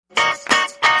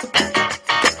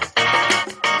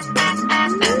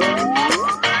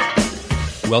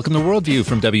Welcome to Worldview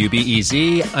from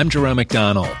WBEZ. I'm Jerome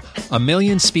McDonnell. 1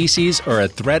 million species are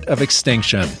at threat of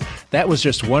extinction. That was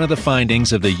just one of the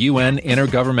findings of the UN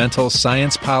Intergovernmental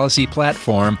Science Policy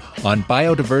Platform on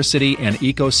Biodiversity and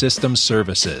Ecosystem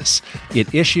Services.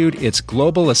 It issued its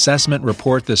Global Assessment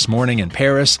Report this morning in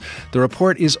Paris. The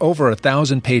report is over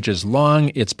 1,000 pages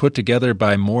long. It's put together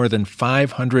by more than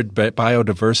 500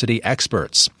 biodiversity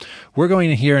experts. We're going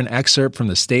to hear an excerpt from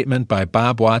the statement by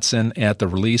Bob Watson at the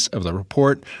release of the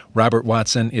report. Robert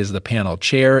Watson is the panel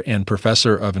chair and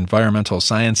professor of environmental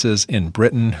sciences in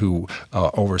Britain who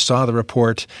oversaw the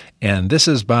report. And this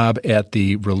is Bob at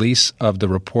the release of the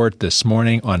report this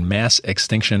morning on mass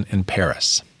extinction in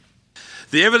Paris.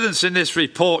 The evidence in this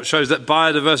report shows that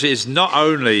biodiversity is not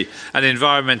only an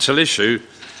environmental issue,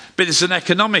 but it's an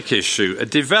economic issue, a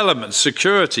development,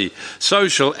 security,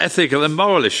 social, ethical and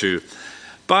moral issue.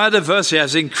 Biodiversity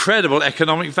has incredible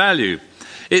economic value.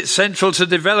 It's central to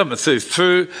development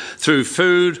through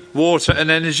food, water and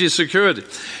energy security.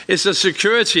 It's a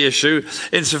security issue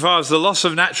insofar as the loss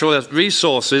of natural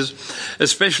resources,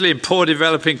 especially in poor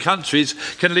developing countries,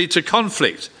 can lead to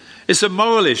conflict. It's a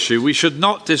moral issue. We should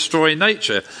not destroy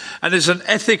nature. And it's an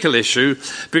ethical issue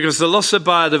because the loss of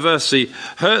biodiversity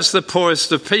hurts the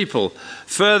poorest of people,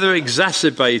 further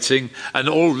exacerbating an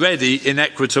already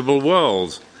inequitable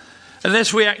world.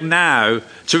 Unless we act now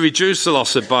to reduce the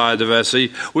loss of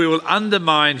biodiversity, we will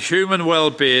undermine human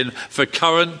well-being for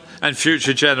current and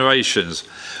future generations.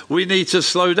 We need to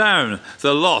slow down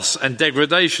the loss and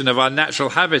degradation of our natural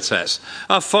habitats,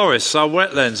 our forests, our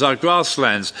wetlands, our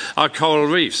grasslands, our coral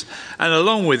reefs. And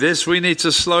along with this, we need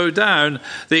to slow down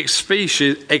the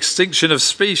extinction of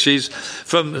species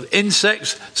from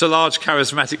insects to large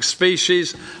charismatic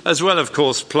species, as well, of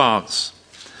course, plants.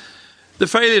 The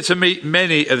failure to meet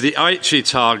many of the Aichi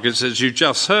targets, as you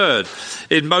just heard,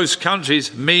 in most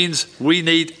countries means we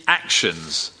need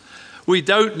actions. We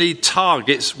don't need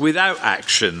targets without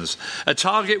actions. A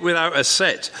target without a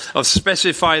set of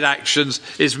specified actions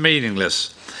is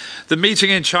meaningless. The meeting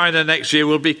in China next year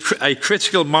will be a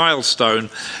critical milestone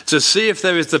to see if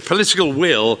there is the political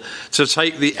will to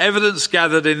take the evidence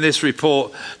gathered in this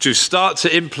report to start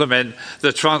to implement the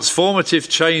transformative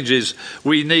changes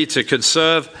we need to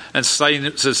conserve and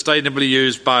sustainably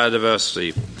use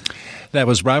biodiversity. That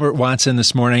was Robert Watson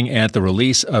this morning at the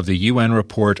release of the UN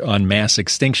report on mass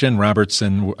extinction.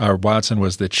 Watson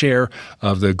was the chair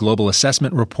of the Global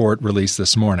Assessment Report released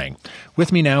this morning.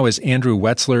 With me now is Andrew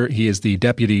Wetzler. He is the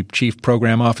Deputy Chief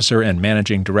Program Officer and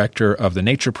Managing Director of the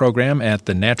Nature Program at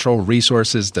the Natural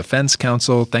Resources Defense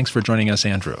Council. Thanks for joining us,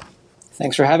 Andrew.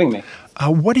 Thanks for having me.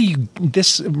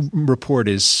 This report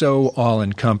is so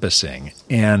all-encompassing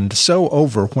and so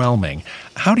overwhelming.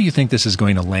 How do you think this is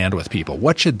going to land with people?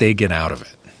 What should they get out of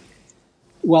it?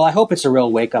 Well, I hope it's a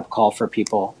real wake-up call for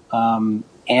people. And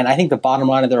I think the bottom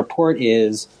line of the report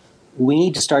is we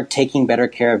need to start taking better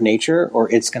care of nature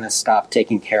or it's going to stop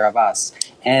taking care of us.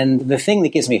 And the thing that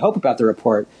gives me hope about the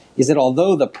report is that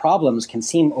although the problems can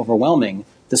seem overwhelming,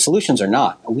 the solutions are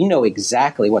not. We know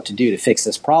exactly what to do to fix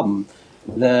this problem.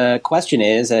 The question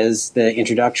is, as the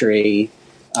introductory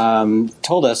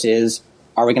told us, is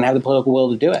are we going to have the political will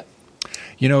to do it?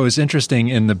 You know, it was interesting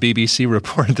in the BBC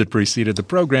report that preceded the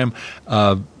program,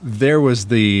 there was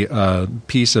the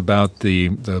piece about the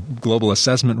Global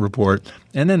Assessment Report,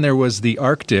 and then there was the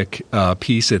Arctic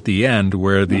piece at the end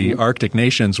where the Arctic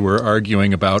nations were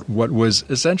arguing about what was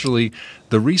essentially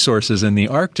the resources in the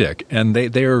Arctic, and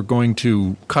they are going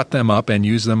to cut them up and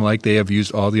use them like they have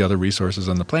used all the other resources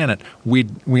on the planet.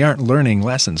 We aren't learning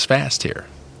lessons fast here.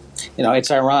 You know, it's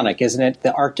ironic, isn't it?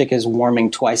 The Arctic is warming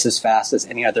twice as fast as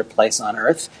any other place on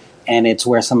Earth, and it's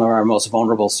where some of our most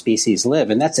vulnerable species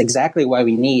live. And that's exactly why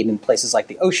we need, in places like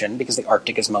the ocean, because the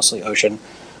Arctic is mostly ocean,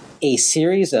 a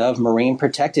series of marine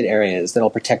protected areas that will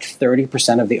protect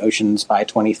 30% of the oceans by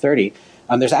 2030.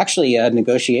 There's actually a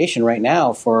negotiation right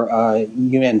now for a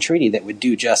UN treaty that would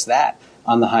do just that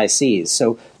on the high seas.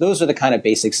 So those are the kind of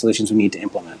basic solutions we need to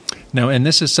implement. Now, and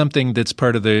this is something that's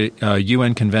part of the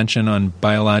UN Convention on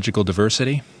Biological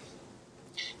Diversity?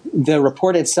 The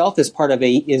report itself is part of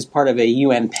a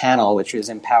UN panel, which is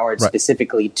empowered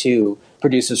specifically to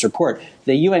produce this report.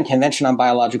 The UN Convention on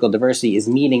Biological Diversity is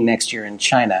meeting next year in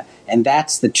China, and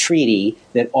that's the treaty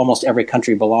that almost every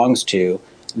country belongs to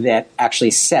that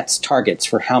actually sets targets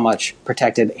for how much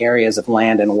protected areas of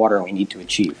land and water we need to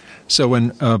achieve. So when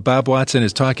Bob Watson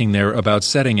is talking there about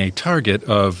setting a target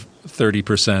of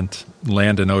 30%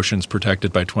 land and oceans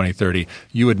protected by 2030,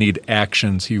 you would need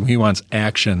actions. He wants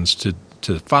actions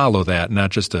to follow that,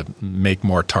 not just to make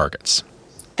more targets.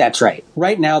 That's right.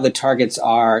 Right now, the targets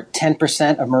are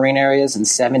 10% of marine areas and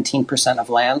 17% of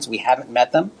lands. We haven't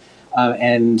met them.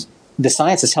 And the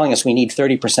science is telling us we need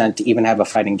 30% to even have a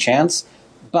fighting chance.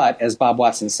 But as Bob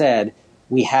Watson said,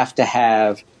 we have to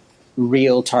have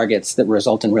real targets that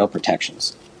result in real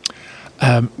protections.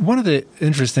 One of the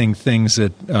interesting things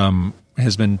that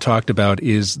has been talked about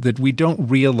is that we don't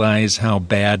realize how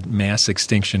bad mass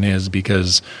extinction is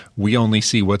because we only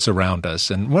see what's around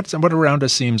us. And what around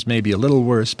us seems maybe a little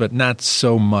worse, but not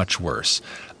so much worse.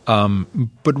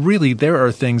 But really, there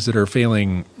are things that are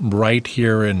failing right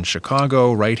here in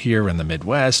Chicago, right here in the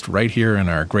Midwest, right here in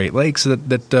our Great Lakes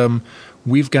that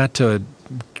we've got to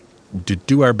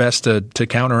do our best to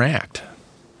counteract.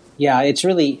 Yeah, it's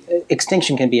really,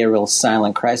 extinction can be a real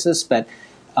silent crisis, but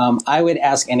I would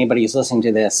ask anybody who's listening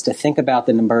to this to think about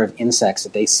the number of insects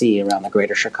that they see around the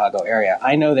greater Chicago area.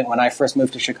 I know that when I first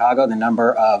moved to Chicago, the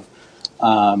number of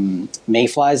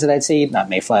mayflies that I'd see, not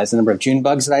mayflies, the number of June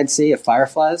bugs that I'd see, of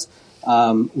fireflies,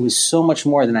 was so much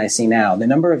more than I see now. The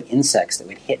number of insects that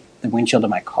would hit the windshield of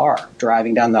my car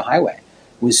driving down the highway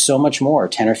was so much more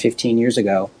 10 or 15 years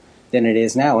ago than it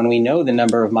is now. And we know the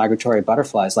number of migratory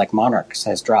butterflies like monarchs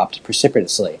has dropped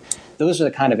precipitously. Those are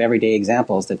the kind of everyday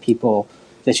examples that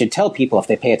should tell people, if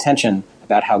they pay attention,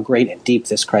 about how great and deep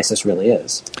this crisis really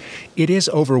is. It is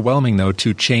overwhelming, though,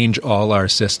 to change all our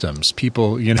systems.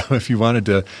 People, if you wanted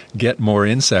to get more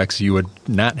insects, you would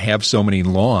not have so many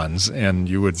lawns and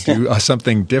you would do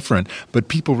something different. But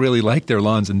people really like their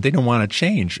lawns and they don't want to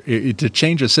change. To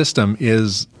change a system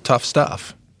is tough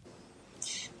stuff.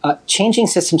 Changing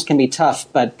systems can be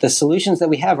tough, but the solutions that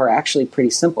we have are actually pretty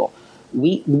simple.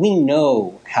 We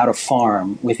know how to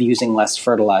farm with using less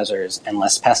fertilizers and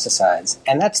less pesticides,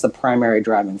 and that's the primary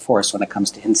driving force when it comes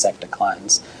to insect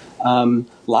declines.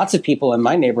 Lots of people in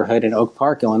my neighborhood in Oak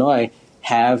Park, Illinois,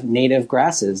 have native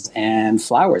grasses and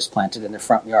flowers planted in their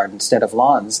front yard instead of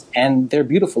lawns, and they're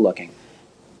beautiful looking.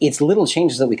 It's little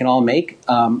changes that we can all make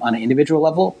on an individual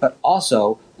level, but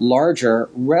also larger,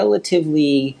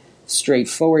 relatively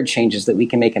straightforward changes that we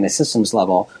can make on a systems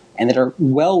level and that are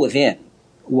well within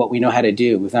what we know how to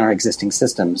do within our existing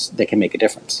systems that can make a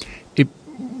difference.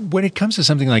 When it comes to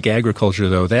something like agriculture,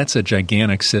 though, that's a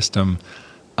gigantic system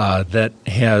that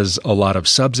has a lot of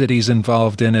subsidies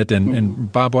involved in it.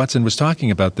 And Bob Watson was talking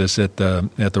about this at the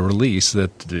release,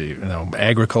 that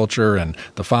agriculture and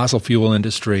the fossil fuel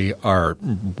industry are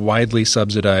widely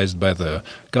subsidized by the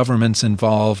governments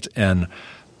involved, and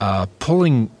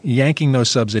yanking those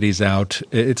subsidies out,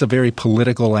 it's a very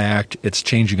political act. It's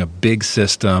changing a big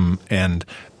system, and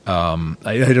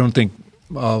I don't think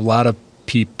a lot of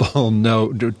people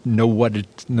know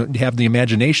have the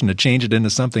imagination to change it into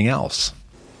something else.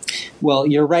 Well,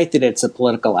 you're right that it's a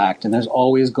political act, and there's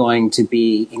always going to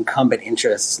be incumbent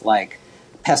interests like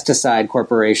pesticide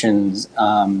corporations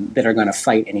that are going to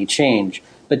fight any change.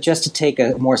 But just to take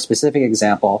a more specific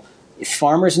example, if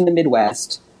farmers in the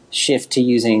Midwest shift to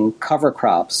using cover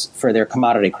crops for their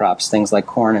commodity crops, things like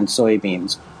corn and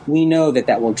soybeans, we know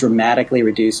that will dramatically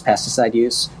reduce pesticide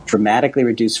use, dramatically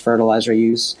reduce fertilizer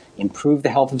use, improve the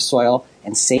health of soil,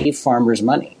 and save farmers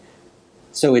money.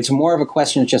 So it's more of a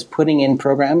question of just putting in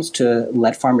programs to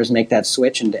let farmers make that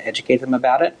switch and to educate them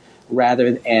about it,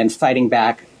 and fighting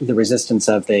back the resistance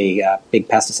of the big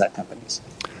pesticide companies.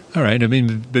 All right. I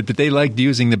mean, but they liked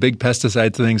using the big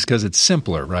pesticide things because it's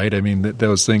simpler, right? I mean,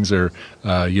 those things are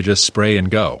you just spray and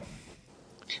go.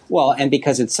 Well, and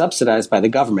because it's subsidized by the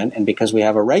government, and because we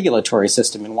have a regulatory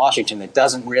system in Washington that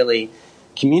doesn't really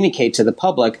communicate to the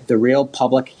public the real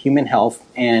public human health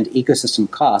and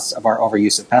ecosystem costs of our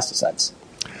overuse of pesticides.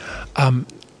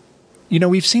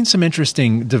 We've seen some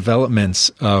interesting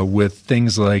developments with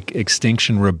things like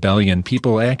Extinction Rebellion,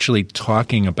 people actually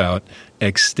talking about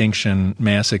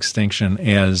mass extinction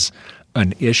as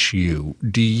an issue.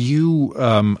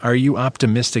 Are you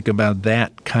optimistic about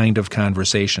that kind of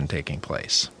conversation taking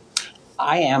place?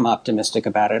 I am optimistic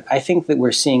about it. I think that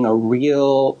we're seeing a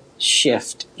real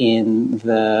shift in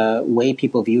the way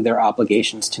people view their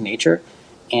obligations to nature,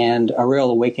 and a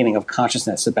real awakening of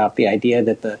consciousness about the idea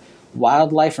that the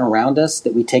wildlife around us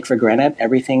that we take for granted,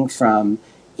 everything from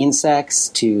insects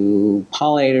to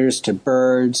pollinators to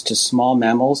birds to small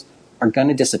mammals, are going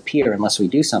to disappear unless we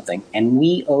do something. And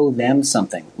we owe them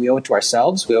something. We owe it to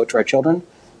ourselves, we owe it to our children,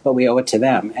 but we owe it to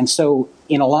them. And so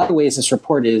in a lot of ways, this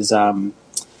report is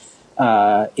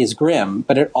grim,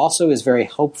 but it also is very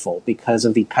hopeful because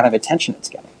of the kind of attention it's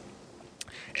getting.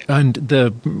 And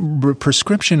the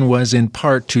prescription was in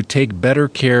part to take better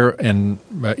care and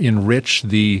enrich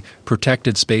the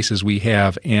protected spaces we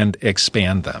have and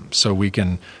expand them so we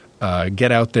can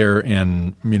get out there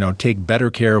and take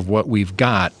better care of what we've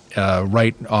got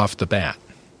right off the bat.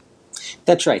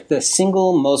 That's right. The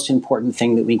single most important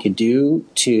thing that we could do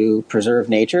to preserve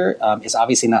nature is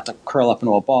obviously not to curl up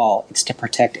into a ball. It's to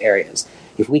protect areas.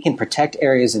 If we can protect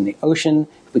areas in the ocean,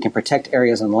 if we can protect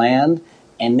areas on land,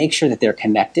 and make sure that they're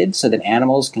connected so that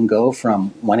animals can go from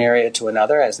one area to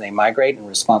another as they migrate in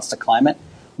response to climate,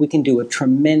 we can do a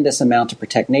tremendous amount to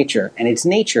protect nature. And it's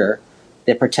nature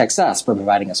that protects us by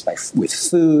providing us with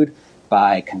food,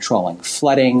 by controlling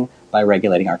flooding, by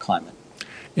regulating our climate.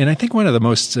 And I think one of the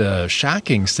most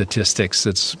shocking statistics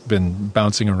that's been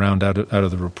bouncing around out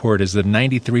of the report is that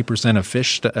 93% of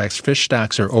fish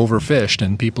stocks are overfished,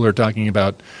 and people are talking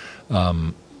about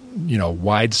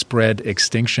widespread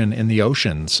extinction in the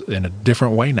oceans in a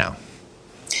different way now.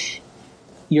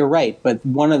 You're right, but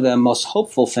one of the most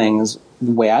hopeful things,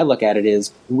 the way I look at it,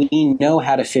 is we know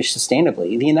how to fish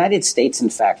sustainably. The United States, in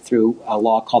fact, through a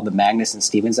law called the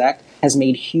Magnuson-Stevens Act, has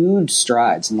made huge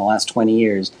strides in the last 20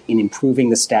 years in improving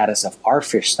the status of our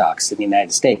fish stocks in the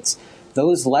United States.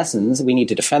 Those lessons, we need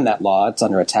to defend that law. It's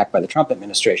under attack by the Trump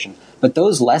administration. But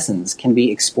those lessons can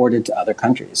be exported to other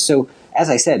countries. So, as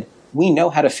I said, we know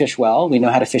how to fish well. We know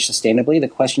how to fish sustainably. The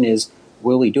question is,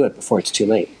 will we do it before it's too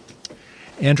late?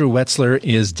 Andrew Wetzler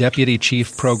is Deputy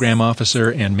Chief Program Officer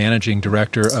and Managing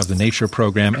Director of the Nature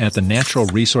Program at the Natural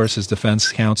Resources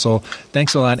Defense Council.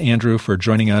 Thanks a lot, Andrew, for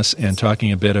joining us and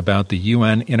talking a bit about the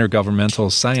UN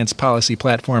Intergovernmental Science Policy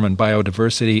Platform on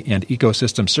Biodiversity and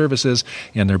Ecosystem Services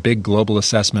and their big global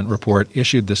assessment report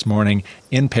issued this morning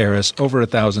in Paris, over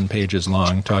 1,000 pages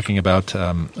long, talking about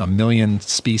 1 million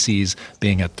species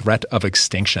being a threat of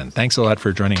extinction. Thanks a lot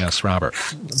for joining us, Robert.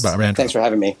 Thanks for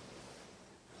having me.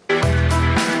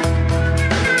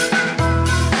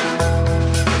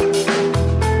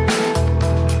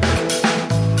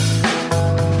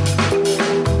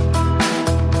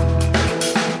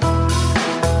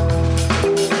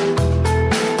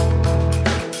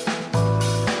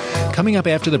 Coming up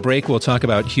after the break, we'll talk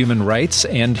about human rights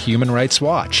and Human Rights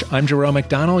Watch. I'm Jerome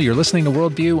McDonnell. You're listening to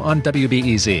Worldview on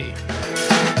WBEZ.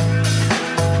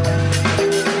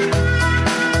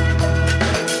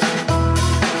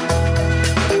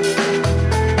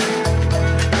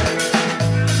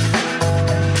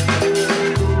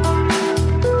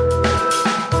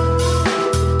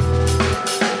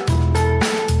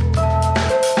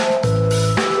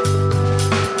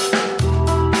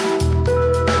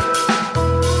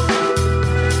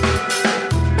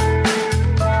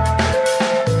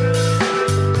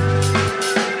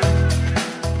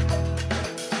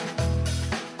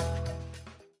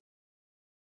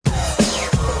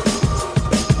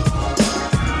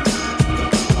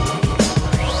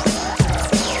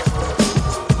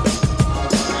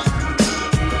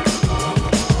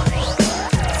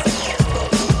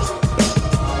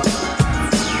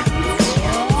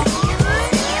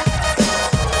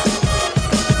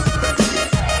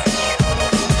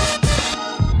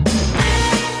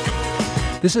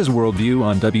 This is Worldview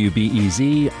on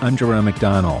WBEZ. I'm Jerome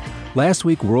McDonnell. Last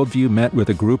week, Worldview met with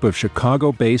a group of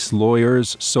Chicago-based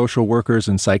lawyers, social workers,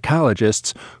 and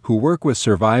psychologists who work with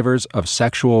survivors of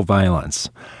sexual violence.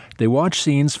 They watched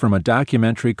scenes from a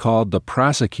documentary called The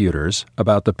Prosecutors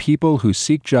about the people who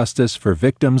seek justice for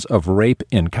victims of rape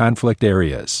in conflict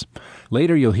areas.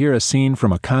 Later, you'll hear a scene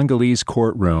from a Congolese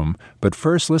courtroom, but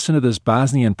first listen to this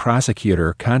Bosnian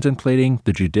prosecutor contemplating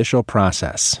the judicial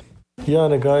process.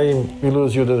 I'm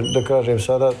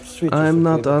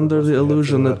not under the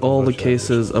illusion that all the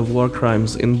cases of war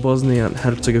crimes in Bosnia and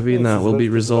Herzegovina will be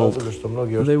resolved.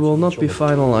 They will not be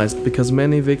finalized because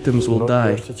many victims will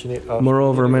die.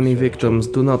 Moreover, many victims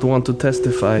do not want to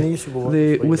testify.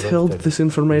 They withheld this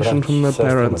information from their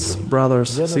parents, brothers,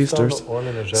 sisters,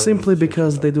 simply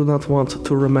because they do not want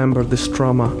to remember this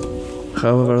trauma.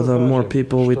 However, the more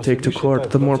people we take to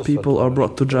court, the more people are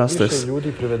brought to justice,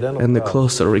 and the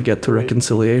closer we get to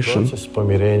reconciliation.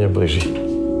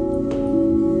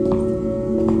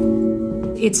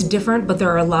 It's different, but there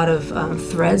are a lot of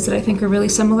threads that I think are really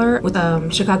similar with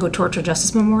Chicago Torture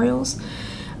Justice Memorials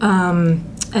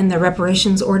and the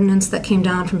reparations ordinance that came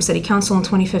down from City Council in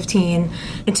 2015.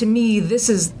 And to me, this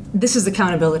is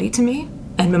accountability to me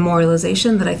and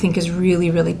memorialization that I think is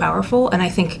really, really powerful, and I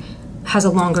think has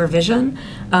a longer vision.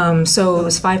 So it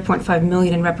was $5.5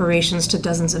 million in reparations to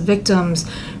dozens of victims,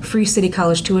 free city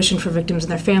college tuition for victims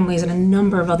and their families, and a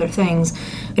number of other things.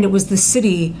 And it was the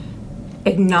city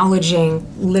acknowledging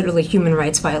literally human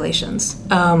rights violations.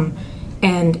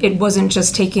 And it wasn't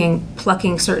just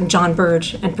plucking certain John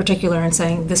Burge in particular and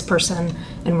saying this person,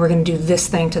 and we're going to do this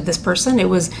thing to this person. It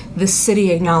was the city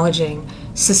acknowledging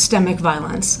systemic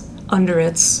violence under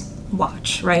its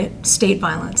watch, right? State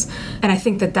violence. And I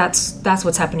think that's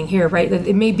what's happening here, right?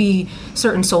 It may be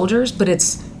certain soldiers, but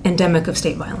it's endemic of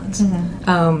state violence.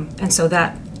 And so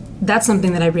that's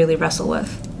something that I really wrestle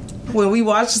with. When we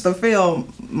watched the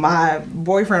film, my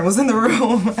boyfriend was in the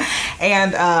room,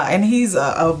 and he's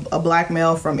a black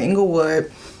male from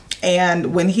Inglewood.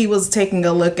 And when he was taking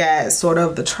a look at sort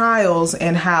of the trials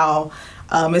and how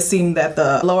it seemed that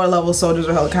the lower level soldiers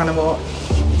were held accountable.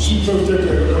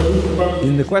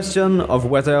 In the question of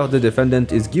whether the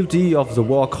defendant is guilty of the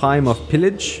war crime of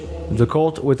pillage, the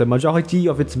court, with a majority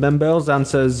of its members,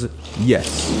 answers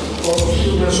yes.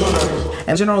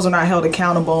 And generals are not held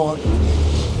accountable.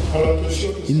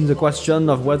 In the question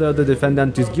of whether the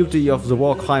defendant is guilty of the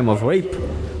war crime of rape,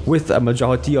 with a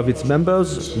majority of its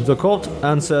members, the court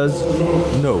answers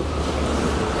no.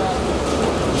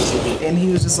 And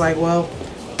he was just like, well,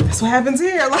 that's what happens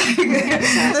here. Like,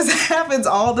 this happens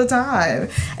all the time.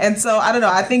 And so, I don't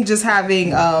know, I think just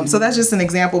having, so that's just an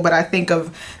example, but I think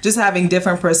of just having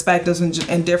different perspectives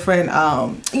and different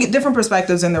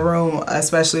perspectives in the room,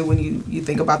 especially when you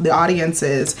think about the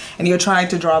audiences and you're trying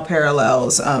to draw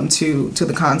parallels to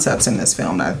the concepts in this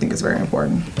film, that I think is very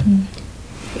important.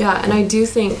 Yeah, and I do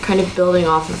think kind of building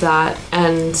off of that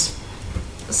and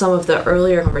some of the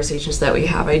earlier conversations that we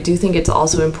have, I do think it's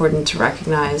also important to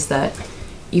recognize that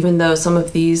even though some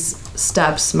of these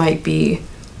steps might be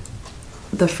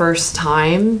the first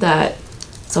time that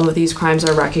some of these crimes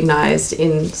are recognized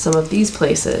in some of these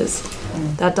places,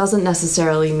 that doesn't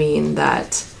necessarily mean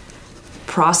that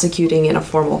prosecuting in a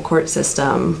formal court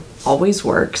system always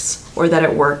works, or that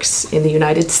it works in the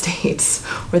United States,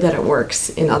 or that it works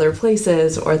in other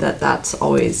places, or that that's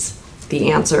always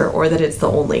the answer, or that it's the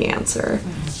only answer.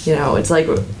 You know, it's like,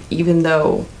 even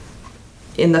though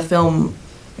in the film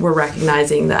we're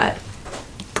recognizing that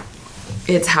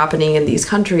it's happening in these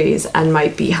countries and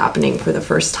might be happening for the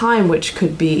first time, which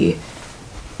could be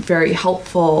very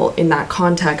helpful in that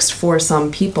context for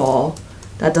some people,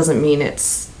 that doesn't mean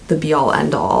it's the be-all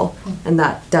end-all, and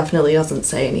that definitely doesn't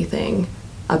say anything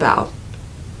about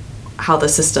how the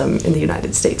system in the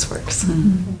United States works.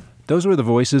 Those were the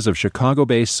voices of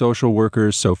Chicago-based social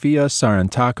workers Sophia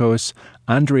Sarantakos,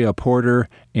 Andrea Porter,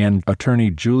 and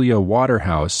attorney Julia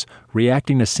Waterhouse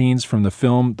reacting to scenes from the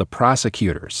film The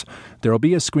Prosecutors. There will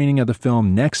be a screening of the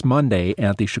film next Monday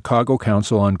at the Chicago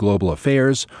Council on Global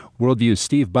Affairs. Worldview's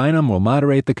Steve Bynum will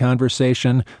moderate the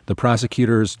conversation. The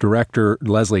Prosecutors director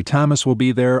Leslie Thomas will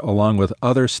be there, along with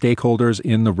other stakeholders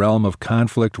in the realm of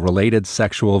conflict-related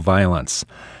sexual violence.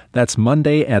 That's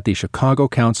Monday at the Chicago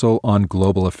Council on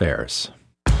Global Affairs.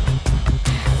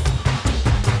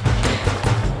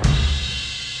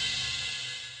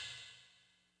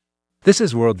 This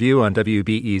is Worldview on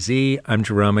WBEZ. I'm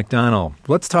Jerome McDonnell.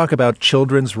 Let's talk about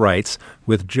children's rights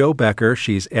with Jo Becker.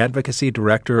 She's Advocacy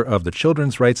Director of the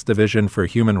Children's Rights Division for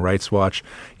Human Rights Watch.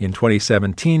 In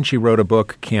 2017, she wrote a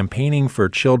book, Campaigning for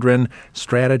Children,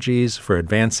 Strategies for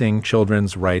Advancing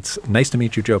Children's Rights. Nice to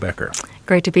meet you, Jo Becker.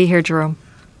 Great to be here, Jerome.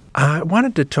 I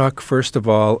wanted to talk, first of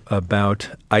all, about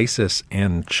ISIS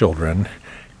and children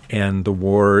and the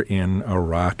war in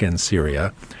Iraq and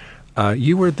Syria.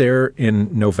 You were there in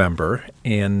November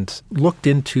and looked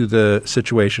into the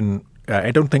situation. I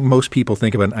don't think most people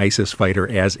think of an ISIS fighter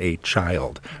as a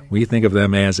child. We think of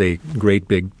them as a great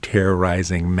big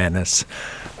terrorizing menace.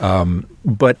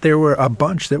 But there were a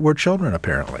bunch that were children,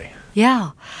 apparently.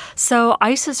 Yeah. So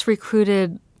ISIS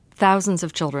recruited thousands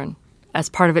of children as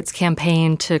part of its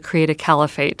campaign to create a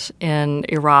caliphate in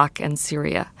Iraq and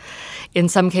Syria. In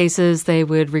some cases, they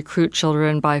would recruit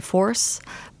children by force.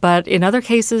 But in other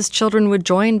cases, children would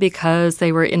join because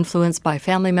they were influenced by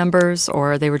family members,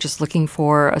 or they were just looking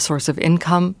for a source of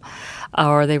income,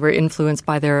 or they were influenced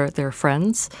by their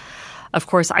friends. Of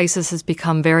course, ISIS has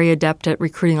become very adept at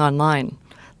recruiting online.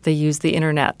 They use the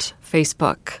internet,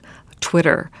 Facebook,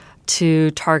 Twitter, to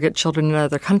target children in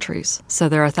other countries. So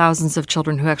there are thousands of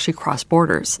children who actually cross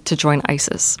borders to join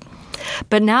ISIS.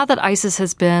 But now that ISIS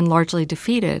has been largely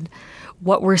defeated,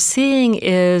 what we're seeing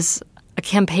is a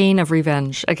campaign of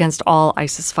revenge against all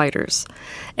ISIS fighters.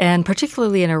 And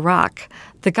particularly in Iraq,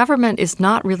 the government is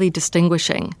not really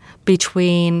distinguishing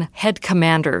between head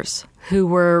commanders who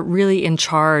were really in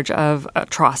charge of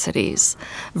atrocities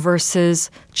versus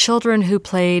children who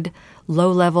played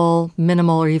low-level,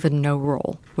 minimal, or even no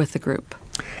role with the group.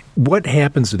 What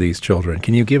happens to these children?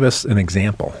 Can you give us an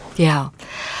example? Yeah.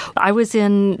 I was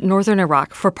in northern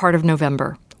Iraq for part of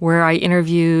November, where I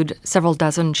interviewed several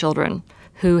dozen children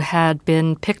who had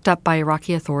been picked up by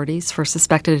Iraqi authorities for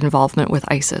suspected involvement with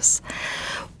ISIS.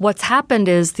 What's happened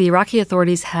is the Iraqi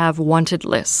authorities have wanted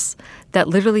lists that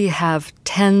literally have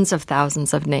tens of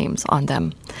thousands of names on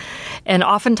them. And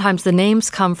oftentimes the names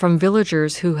come from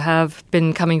villagers who have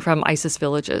been coming from ISIS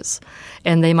villages.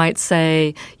 And they might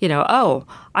say, oh,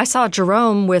 I saw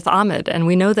Jerome with Ahmed, and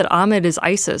we know that Ahmed is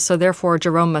ISIS, so therefore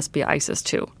Jerome must be ISIS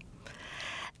too.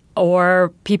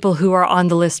 Or people who are on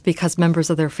the list because members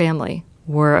of their family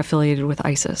were affiliated with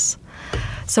ISIS.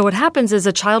 So what happens is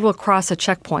a child will cross a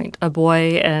checkpoint, a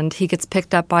boy, and he gets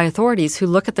picked up by authorities who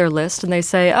look at their list and they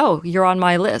say, oh, you're on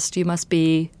my list. You must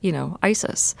be,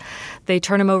 ISIS. They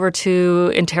turn him over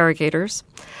to interrogators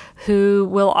who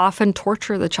will often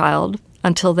torture the child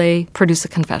until they produce a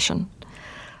confession.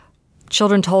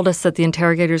 Children told us that the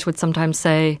interrogators would sometimes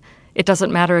say, it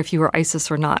doesn't matter if you are ISIS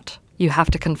or not. You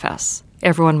have to confess.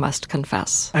 Everyone must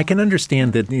confess. I can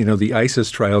understand that, the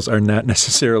ISIS trials are not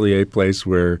necessarily a place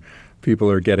where people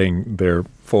are getting their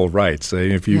full rights.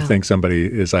 If you think somebody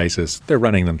is ISIS, they're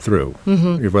running them through,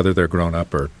 whether they're grown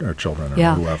up or children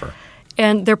or whoever.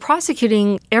 And they're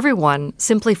prosecuting everyone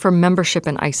simply for membership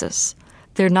in ISIS.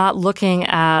 They're not looking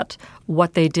at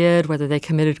what they did, whether they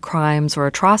committed crimes or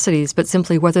atrocities, but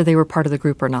simply whether they were part of the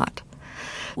group or not.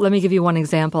 Let me give you one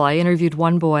example. I interviewed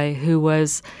one boy he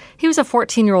was a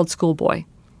 14-year-old schoolboy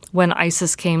when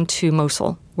ISIS came to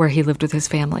Mosul, where he lived with his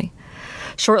family.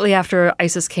 Shortly after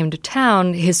ISIS came to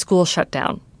town, his school shut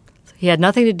down. He had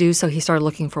nothing to do, so he started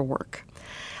looking for work.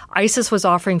 ISIS was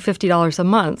offering $50 a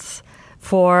month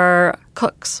for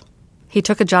cooks. He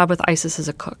took a job with ISIS as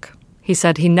a cook. He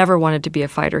said he never wanted to be a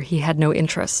fighter. He had no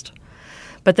interest.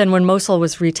 But then when Mosul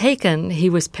was retaken, he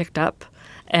was picked up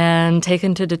and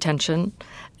taken to detention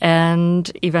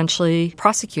and eventually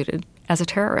prosecuted as a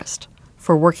terrorist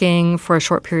for working for a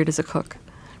short period as a cook.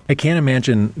 I can't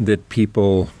imagine that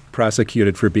people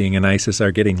prosecuted for being in ISIS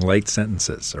are getting light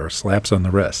sentences or slaps on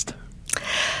the wrist.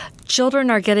 Children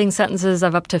are getting sentences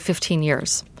of up to 15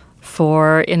 years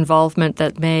for involvement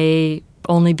that may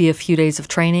only be a few days of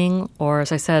training or,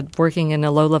 as I said, working in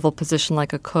a low-level position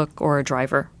like a cook or a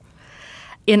driver.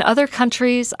 In other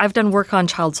countries, I've done work on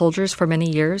child soldiers for many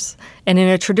years, and in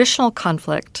a traditional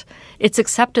conflict, it's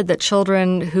accepted that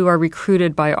children who are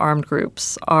recruited by armed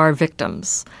groups are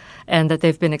victims and that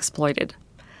they've been exploited.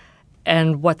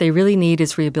 And what they really need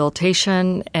is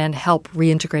rehabilitation and help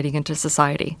reintegrating into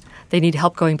society. They need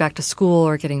help going back to school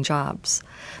or getting jobs.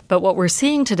 But what we're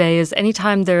seeing today is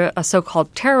anytime a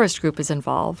so-called terrorist group is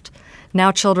involved,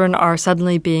 now children are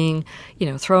suddenly being,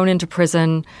 thrown into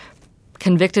prison,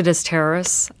 convicted as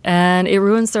terrorists, and it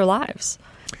ruins their lives.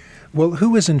 Well,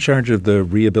 who is in charge of the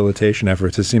rehabilitation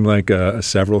efforts? It seemed like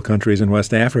several countries in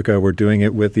West Africa were doing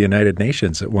it with the United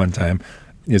Nations at one time.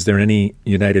 Is there any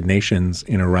United Nations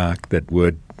in Iraq that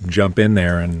would jump in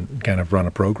there and kind of run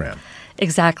a program?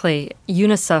 Exactly.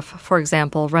 UNICEF, for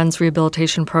example, runs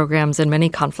rehabilitation programs in many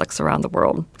conflicts around the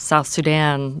world. South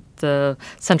Sudan, the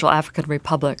Central African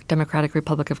Republic, Democratic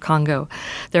Republic of Congo.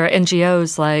 There are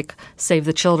NGOs like Save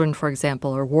the Children, for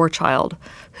example, or War Child,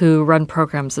 who run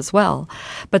programs as well.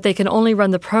 But they can only run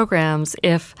the programs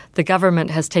if the government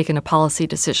has taken a policy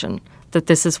decision that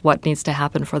this is what needs to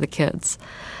happen for the kids.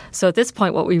 So at this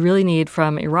point, what we really need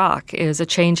from Iraq is a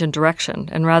change in direction.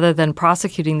 And rather than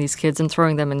prosecuting these kids and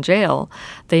throwing them in jail,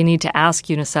 they need to ask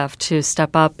UNICEF to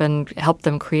step up and help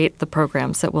them create the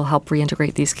programs that will help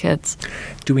reintegrate these kids.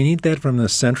 Do we need that from the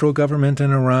central government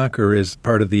in Iraq, or is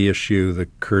part of the issue the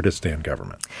Kurdistan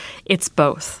government? It's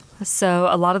both. So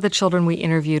a lot of the children we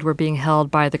interviewed were being held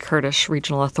by the Kurdish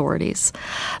regional authorities.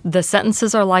 The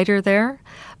sentences are lighter there,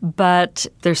 but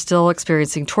they're still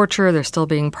experiencing torture. They're still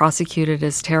being prosecuted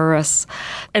as terrorists.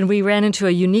 And we ran into a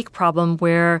unique problem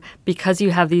where, because you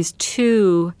have these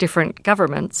two different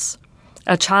governments,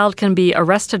 a child can be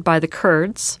arrested by the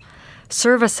Kurds,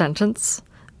 serve a sentence,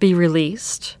 be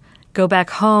released, go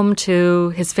back home to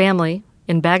his family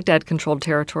in Baghdad-controlled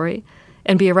territory,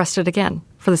 and be arrested again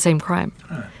for the same crime.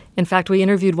 In fact, we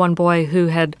interviewed one boy who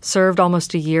had served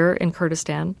almost a year in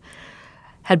Kurdistan,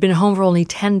 had been home for only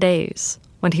 10 days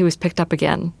when he was picked up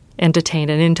again and detained.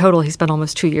 And in total, he spent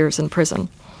almost 2 years in prison.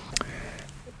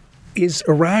 Is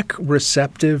Iraq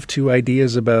receptive to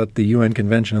ideas about the UN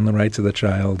Convention on the Rights of the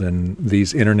Child and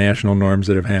these international norms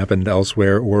that have happened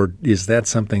elsewhere, or is that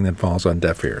something that falls on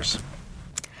deaf ears?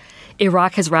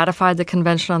 Iraq has ratified the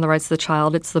Convention on the Rights of the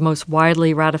Child. It's the most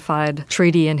widely ratified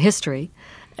treaty in history.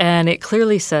 And it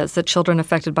clearly says that children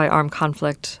affected by armed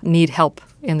conflict need help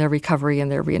in their recovery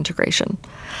and their reintegration.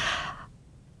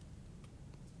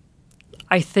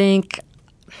 I think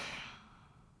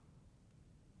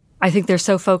they're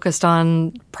so focused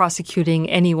on prosecuting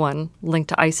anyone linked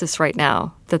to ISIS right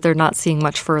now that they're not seeing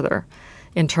much further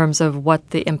in terms of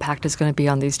what the impact is going to be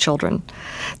on these children.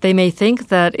 They may think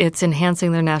that it's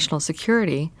enhancing their national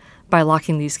security by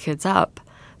locking these kids up,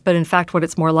 But in fact, what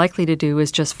it's more likely to do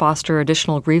is just foster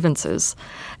additional grievances.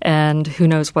 And who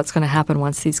knows what's going to happen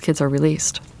once these kids are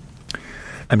released.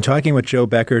 I'm talking with Jo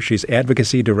Becker. She's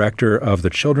Advocacy Director of the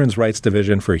Children's Rights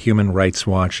Division for Human Rights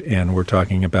Watch, and we're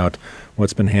talking about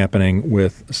what's been happening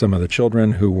with some of the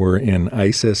children who were in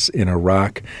ISIS in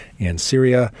Iraq and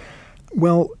Syria.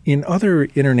 Well, in other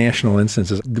international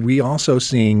instances, we also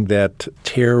seeing that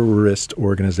terrorist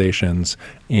organizations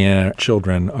and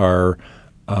children are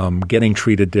getting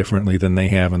treated differently than they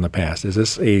have in the past. Is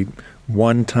this a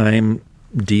one-time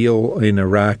deal in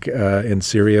Iraq and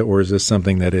Syria, or is this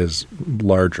something that is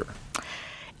larger?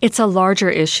 It's a larger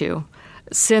issue.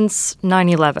 Since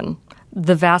 9/11,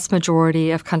 the vast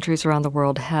majority of countries around the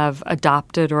world have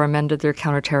adopted or amended their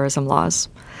counterterrorism laws.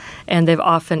 And they've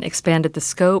often expanded the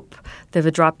scope. They've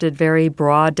adopted very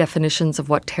broad definitions of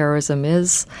what terrorism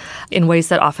is in ways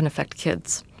that often affect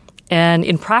kids. And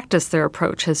in practice, their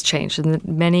approach has changed. And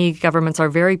many governments are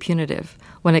very punitive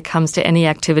when it comes to any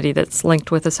activity that's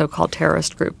linked with a so-called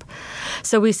terrorist group.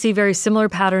 So we see very similar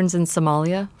patterns in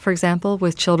Somalia, for example,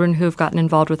 with children who have gotten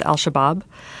involved with al-Shabaab,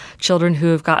 children who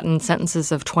have gotten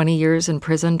sentences of 20 years in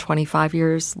prison, 25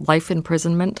 years, life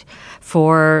imprisonment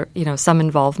for, some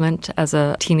involvement as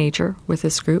a teenager with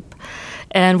this group.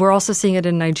 And we're also seeing it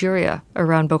in Nigeria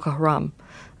around Boko Haram.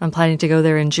 I'm planning to go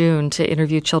there in June to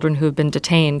interview children who have been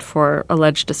detained for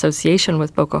alleged association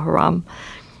with Boko Haram.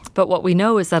 But what we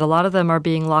know is that a lot of them are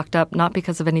being locked up not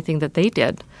because of anything that they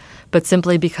did, but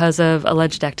simply because of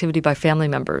alleged activity by family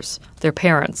members, their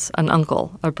parents, an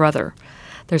uncle, a brother.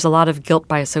 There's a lot of guilt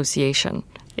by association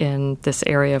in this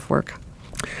area of work.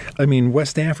 I mean,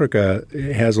 West Africa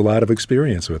has a lot of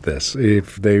experience with this.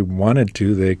 If they wanted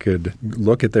to, they could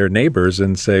look at their neighbors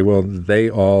and say, well, they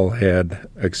all had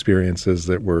experiences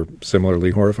that were similarly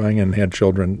horrifying and had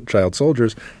child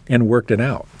soldiers, and worked it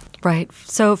out. Right.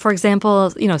 So, for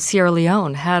example, Sierra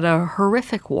Leone had a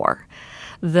horrific war.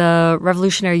 The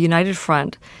Revolutionary United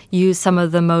Front used some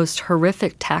of the most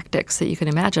horrific tactics that you can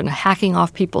imagine, hacking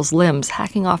off people's limbs,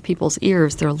 hacking off people's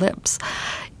ears, their lips,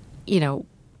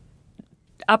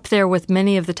 up there with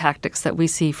many of the tactics that we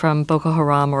see from Boko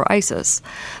Haram or ISIS.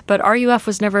 But RUF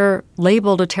was never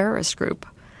labeled a terrorist group.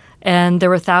 And there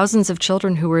were thousands of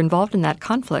children who were involved in that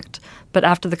conflict. But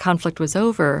after the conflict was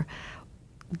over,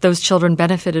 those children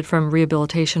benefited from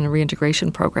rehabilitation and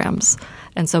reintegration programs.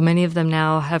 And so many of them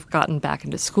now have gotten back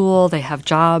into school, they have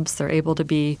jobs, they're able to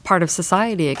be part of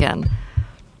society again,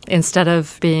 instead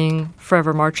of being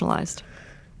forever marginalized.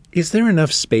 Is there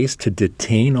enough space to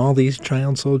detain all these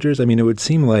child soldiers? I mean, it would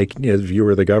seem like if you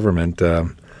were the government,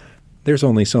 there's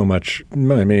only so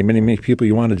many people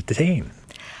you want to detain.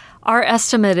 Our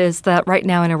estimate is that right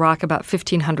now in Iraq, about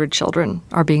 1,500 children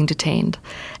are being detained,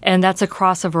 and that's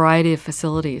across a variety of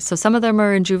facilities. So some of them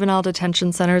are in juvenile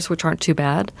detention centers, which aren't too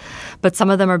bad, but some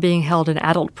of them are being held in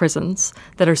adult prisons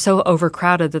that are so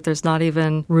overcrowded that there's not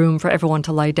even room for everyone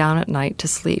to lie down at night to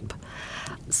sleep.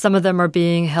 Some of them are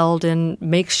being held in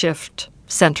makeshift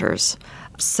centers.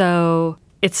 So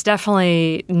it's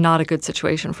definitely not a good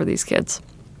situation for these kids.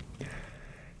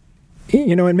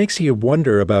 It makes you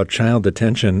wonder about child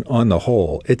detention on the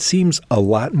whole. It seems a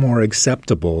lot more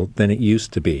acceptable than it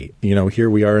used to be. Here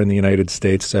we are in the United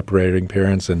States separating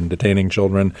parents and detaining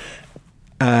children.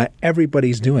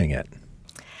 Everybody's doing it.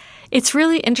 It's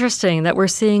really interesting that we're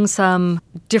seeing some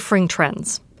differing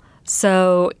trends.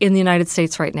 So in the United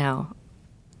States right now,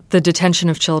 the detention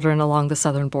of children along the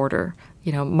southern border,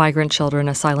 migrant children,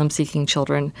 asylum-seeking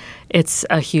children, it's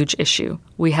a huge issue.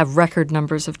 We have record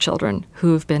numbers of children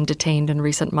who have been detained in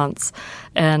recent months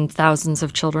and thousands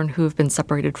of children who have been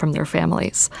separated from their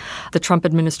families. The Trump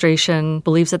administration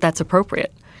believes that that's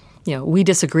appropriate. We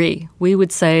disagree. We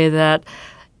would say that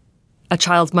a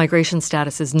child's migration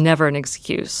status is never an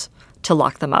excuse to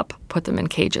lock them up, put them in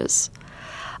cages.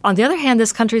 On the other hand,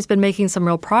 this country's been making some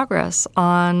real progress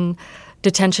on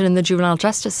detention in the juvenile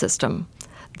justice system.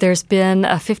 There's been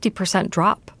a 50%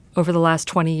 drop over the last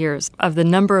 20 years of the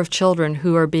number of children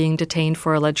who are being detained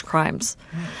for alleged crimes.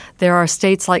 There are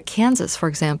states like Kansas, for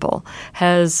example,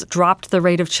 has dropped the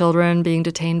rate of children being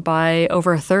detained by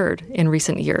over a third in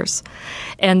recent years.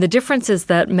 And the difference is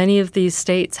that many of these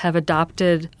states have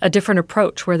adopted a different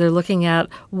approach where they're looking at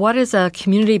what is a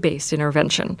community-based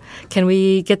intervention. Can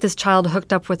we get this child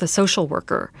hooked up with a social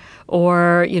worker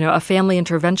or, a family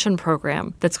intervention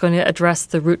program that's going to address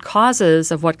the root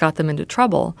causes of what got them into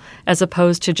trouble, as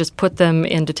opposed to just put them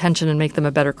in detention and make them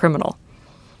a better criminal.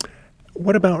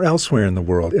 What about elsewhere in the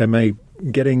world? Am I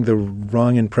getting the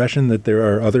wrong impression that there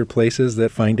are other places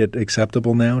that find it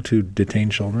acceptable now to detain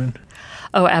children?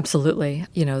 Oh, absolutely.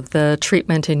 The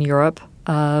treatment in Europe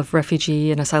of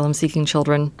refugee and asylum-seeking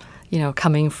children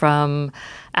coming from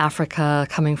Africa,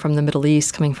 coming from the Middle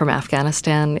East, coming from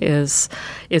Afghanistan is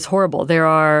horrible. There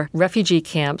are refugee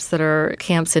camps that are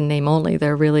camps in name only.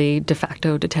 They're really de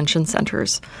facto detention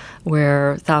centers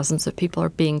where thousands of people are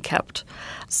being kept.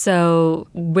 So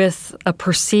with a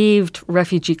perceived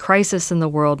refugee crisis in the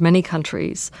world, many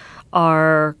countries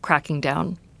are cracking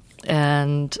down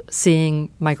and seeing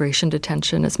migration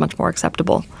detention as much more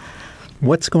acceptable.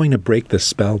 What's going to break the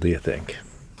spell, do you think?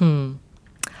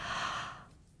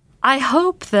 I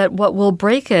hope that what will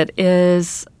break it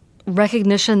is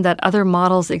recognition that other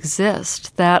models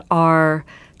exist that are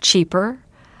cheaper,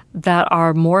 that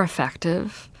are more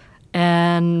effective,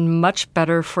 and much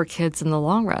better for kids in the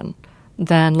long run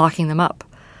than locking them up.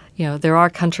 There are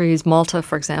countries, Malta,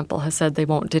 for example, has said they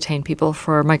won't detain people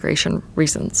for migration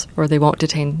reasons, or they won't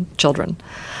detain children.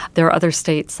 There are other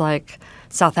states like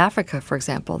South Africa, for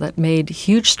example, that made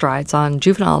huge strides on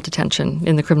juvenile detention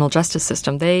in the criminal justice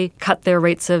system. They cut their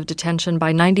rates of detention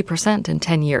by 90% in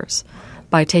 10 years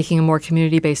by taking a more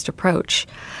community-based approach.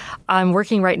 I'm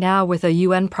working right now with a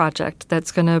UN project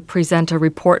that's going to present a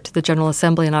report to the General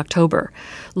Assembly in October,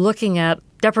 looking at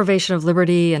deprivation of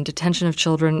liberty and detention of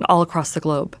children all across the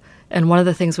globe. And one of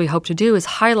the things we hope to do is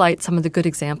highlight some of the good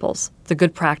examples, the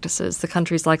good practices, the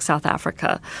countries like South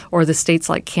Africa or the states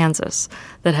like Kansas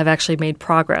that have actually made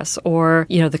progress, or,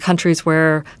 the countries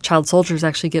where child soldiers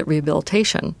actually get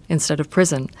rehabilitation instead of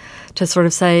prison, to sort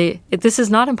of say, this is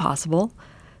not impossible.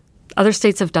 Other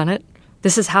states have done it.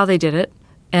 This is how they did it,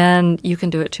 and you can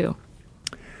do it too.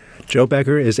 Jo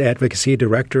Becker is Advocacy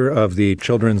Director of the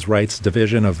Children's Rights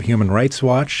Division of Human Rights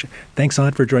Watch. Thanks a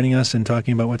lot for joining us and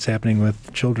talking about what's happening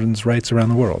with children's rights around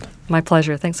the world. My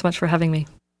pleasure. Thanks so much for having me.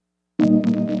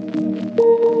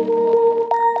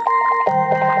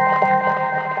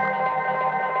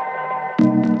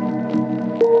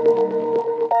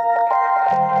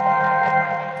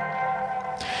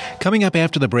 Coming up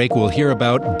after the break, we'll hear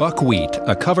about buckwheat,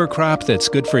 a cover crop that's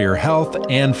good for your health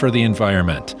and for the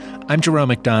environment. I'm Jerome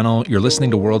McDonnell. You're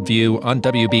listening to Worldview on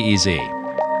WBEZ.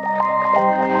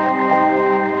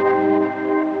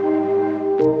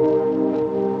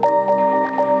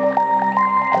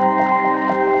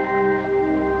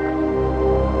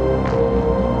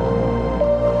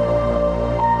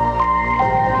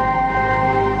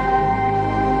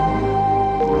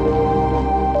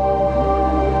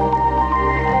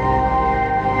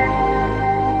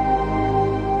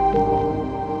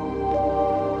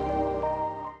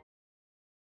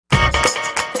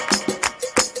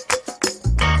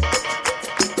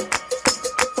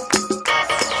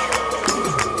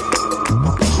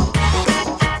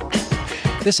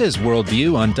 This is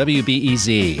Worldview on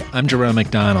WBEZ. I'm Jerome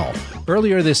McDonnell.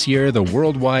 Earlier this year, the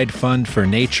Worldwide Fund for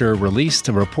Nature released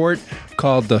a report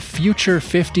called the Future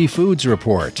 50 Foods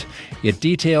Report. It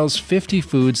details 50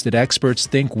 foods that experts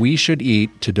think we should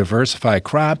eat to diversify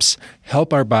crops,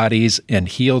 help our bodies, and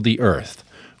heal the earth.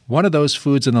 One of those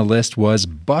foods on the list was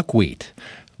buckwheat.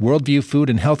 Worldview food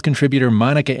and health contributor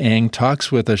Monica Eng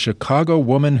talks with a Chicago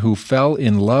woman who fell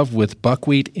in love with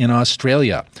buckwheat in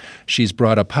Australia. She's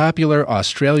brought a popular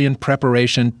Australian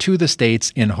preparation to the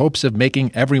States in hopes of making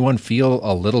everyone feel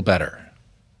a little better.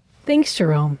 Thanks,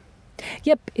 Jerome.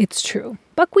 Yep, it's true.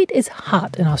 Buckwheat is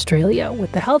hot in Australia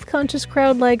with the health-conscious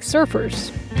crowd like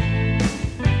surfers.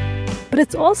 But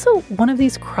it's also one of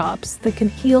these crops that can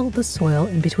heal the soil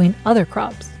in between other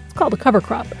crops. It's called a cover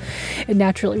crop. It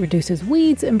naturally reduces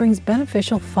weeds and brings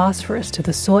beneficial phosphorus to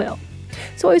the soil.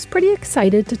 So I was pretty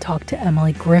excited to talk to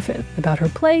Emily Griffith about her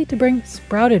play to bring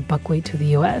sprouted buckwheat to the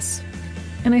U.S.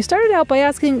 And I started out by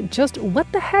asking just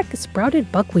what the heck sprouted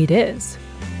buckwheat is.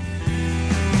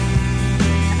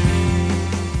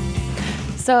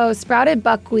 So sprouted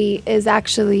buckwheat is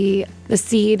actually the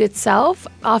seed itself.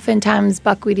 Oftentimes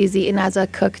buckwheat is eaten as a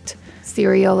cooked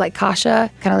cereal like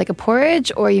kasha, kind of like a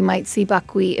porridge, or you might see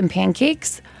buckwheat in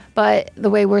pancakes. But the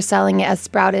way we're selling it as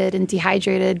sprouted and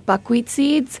dehydrated buckwheat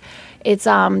seeds, it's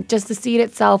just the seed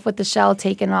itself with the shell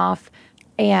taken off,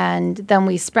 and then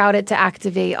we sprout it to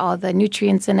activate all the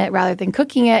nutrients in it rather than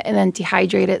cooking it, and then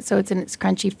dehydrate it so it's in its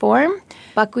crunchy form.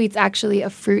 Buckwheat's actually a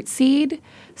fruit seed,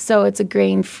 so it's a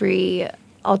grain-free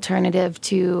alternative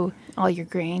to all your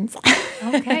grains.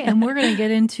 Okay, and we're going to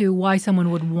get into why someone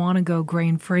would want to go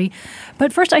grain-free.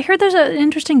 But first, I heard there's an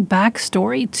interesting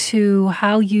backstory to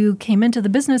how you came into the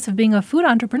business of being a food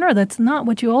entrepreneur. That's not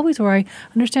what you always were. I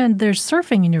understand there's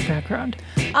surfing in your background.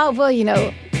 Oh, well,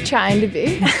 trying to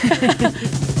be.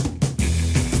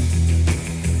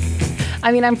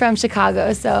 I mean, I'm from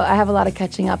Chicago, so I have a lot of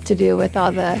catching up to do with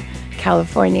all the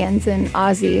Californians and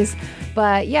Aussies.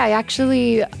 But yeah, I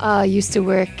actually used to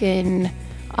work in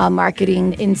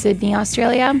marketing in Sydney,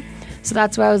 Australia. So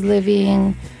that's where I was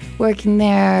living, working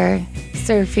there,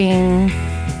 surfing.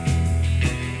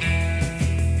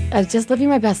 I was just living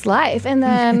my best life. And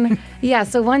then,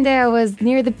 so one day I was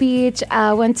near the beach,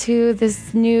 went to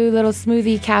this new little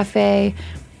smoothie cafe,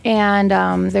 and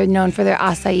they're known for their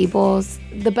acai bowls.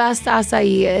 The best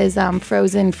acai is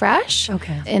frozen fresh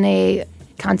in a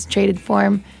concentrated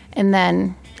form, and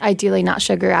then ideally not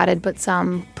sugar added, but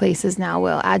some places now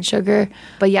will add sugar.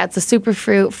 But yeah, it's a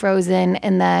superfruit frozen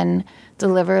and then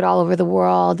delivered all over the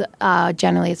world.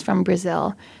 Generally, it's from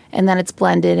Brazil. And then it's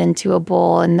blended into a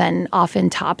bowl and then often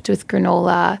topped with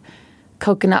granola,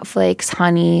 coconut flakes,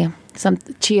 honey, some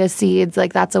chia seeds.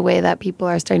 Like that's a way that people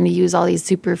are starting to use all these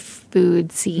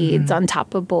superfood seeds on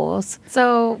top of bowls.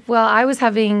 So, I was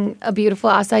having a beautiful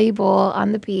acai bowl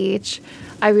on the beach.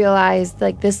 I realized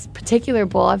like this particular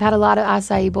bowl, I've had a lot of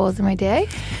acai bowls in my day.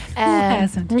 And, who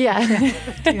hasn't?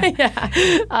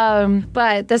 Yeah.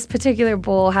 But this particular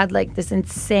bowl had like this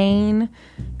insane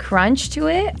crunch to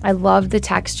it. I loved the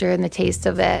texture and the taste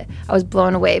of it. I was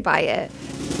blown away by it.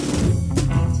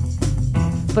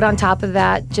 But on top of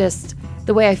that, just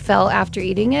the way I felt after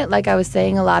eating it, like I was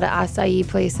saying, a lot of acai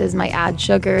places might add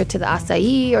sugar to the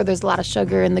acai, or there's a lot of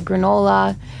sugar in the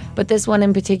granola. But this one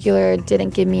in particular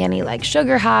didn't give me any like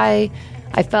sugar high.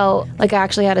 I felt like I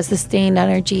actually had a sustained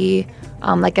energy,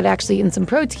 like I'd actually eaten some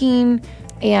protein,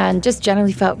 and just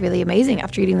generally felt really amazing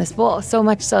after eating this bowl. So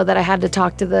much so that I had to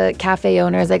talk to the cafe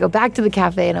owner as I go back to the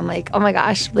cafe, and I'm like, oh my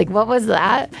gosh, like what was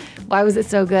that? Why was it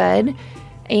so good?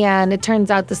 And it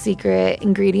turns out the secret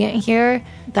ingredient here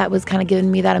that was kind of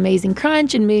giving me that amazing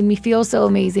crunch and made me feel so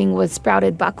amazing was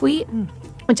sprouted buckwheat,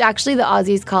 which actually the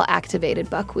Aussies call activated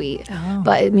buckwheat,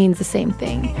 but it means the same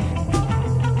thing.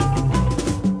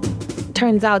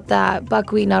 Turns out that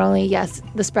buckwheat, not only, yes,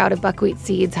 the sprouted buckwheat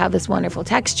seeds have this wonderful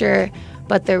texture,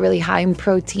 but they're really high in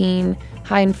protein,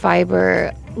 high in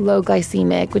fiber, low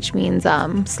glycemic, which means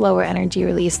slower energy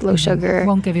release, low sugar.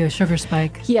 Won't give you a sugar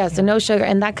spike. Yeah, so no sugar.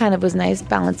 And that kind of was nice,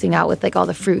 balancing out with like all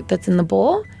the fruit that's in the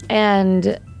bowl.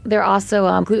 And they're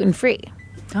also gluten-free.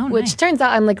 Oh, which nice. turns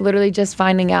out I'm like literally just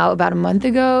finding out about a month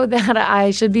ago that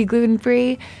I should be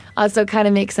gluten-free. So it kind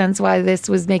of makes sense why this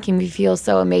was making me feel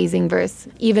so amazing versus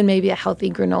even maybe a healthy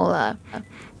granola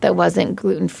that wasn't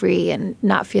gluten-free and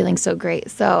not feeling so great.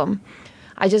 So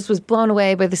I just was blown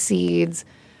away by the seeds,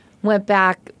 went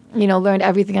back, learned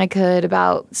everything I could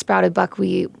about sprouted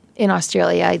buckwheat in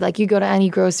Australia. Like you go to any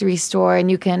grocery store and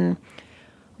you can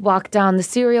walk down the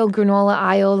cereal granola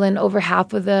aisle, and over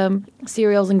half of the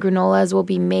cereals and granolas will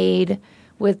be made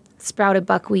with sprouted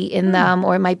buckwheat in them,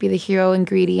 or it might be the hero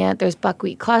ingredient. There's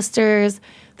buckwheat clusters,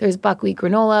 there's buckwheat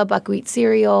granola, buckwheat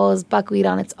cereals, buckwheat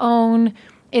on its own,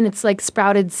 in its like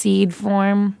sprouted seed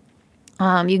form.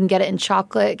 You can get it in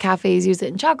chocolate. Cafes use it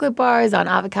in chocolate bars, on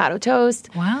avocado toast.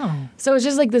 Wow. So it's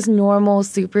just like this normal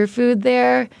superfood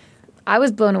there. I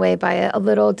was blown away by it, a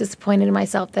little disappointed in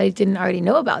myself that I didn't already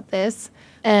know about this.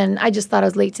 And I just thought I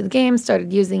was late to the game,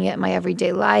 started using it in my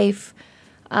everyday life.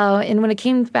 And when it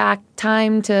came back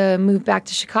time to move back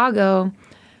to Chicago,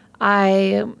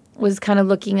 I was kind of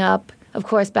looking up, of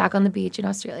course, back on the beach in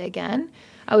Australia again.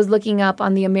 I was looking up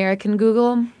on the American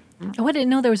Google. Oh, I didn't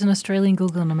know there was an Australian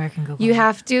Google and American Google. You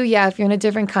have to, yeah. If you're in a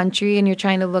different country and you're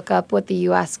trying to look up what the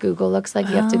U.S. Google looks like,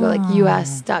 you have to go like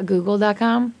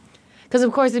us.google.com. Because,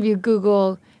 of course, if you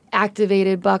Google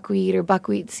activated buckwheat or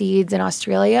buckwheat seeds in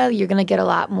Australia, you're going to get a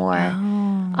lot more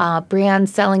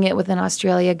brands selling it within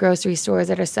Australia, grocery stores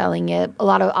that are selling it. A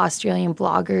lot of Australian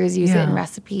bloggers use it in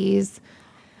recipes.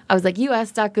 I was like,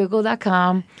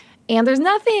 us.google.com, and there's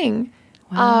nothing.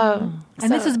 Wow.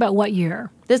 And this is about what year?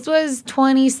 This was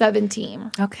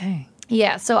 2017. Okay.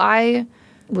 Yeah, so I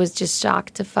was just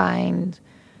shocked to find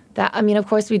that. I mean, of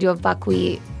course, we do have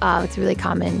buckwheat. It's a really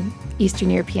common Eastern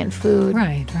European food.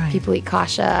 Right. People eat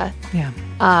kasha. Yeah.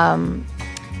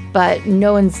 But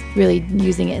no one's really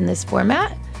using it in this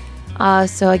format.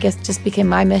 So I guess it just became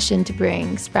my mission to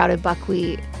bring sprouted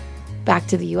buckwheat back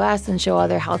to the U.S. and show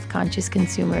other health-conscious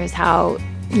consumers how,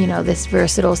 this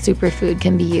versatile superfood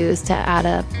can be used to add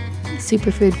a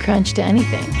superfood crunch to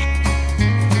anything.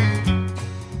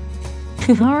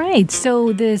 All right.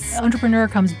 So this entrepreneur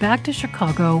comes back to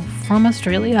Chicago from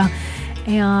Australia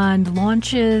and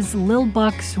launches Lil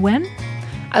Bucks when?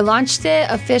 I launched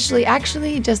it officially,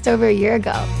 actually, just over a year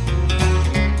ago.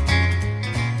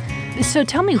 So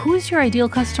tell me, who is your ideal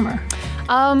customer?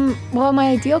 Well, my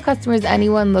ideal customer is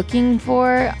anyone looking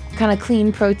for kind of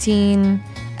clean protein,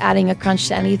 adding a crunch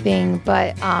to anything,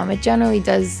 but it generally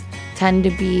does tend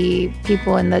to be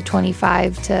people in the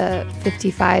 25 to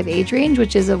 55 age range,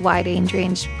 which is a wide age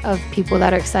range of people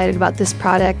that are excited about this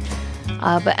product.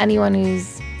 But anyone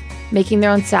who's making their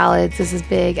own salads. This is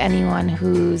big. Anyone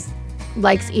who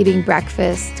likes eating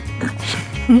breakfast.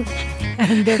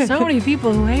 And there's so many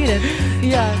people who hate it.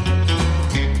 Yeah.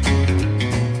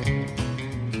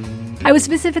 I was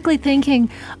specifically thinking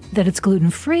that it's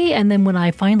gluten-free, and then when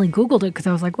I finally Googled it, because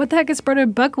I was like, what the heck is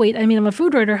sprouted buckwheat? I mean, I'm a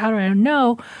food writer. How do I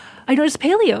know? I noticed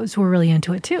paleos were really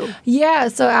into it, too. Yeah,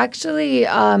 so actually,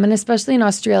 and especially in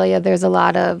Australia, there's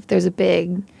a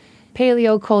big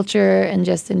paleo culture, and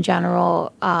just in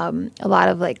general, a lot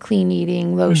of like clean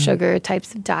eating, low sugar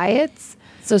types of diets.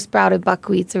 So sprouted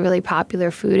buckwheat's a really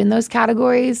popular food in those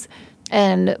categories,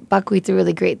 and buckwheat's a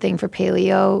really great thing for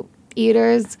paleo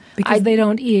eaters. Because they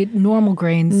don't eat normal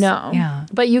grains. No. Yeah.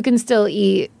 But you can still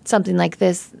eat something like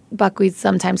this. Buckwheat's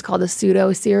sometimes called a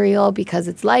pseudo cereal because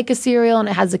it's like a cereal and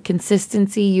it has a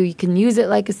consistency. You can use it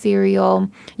like a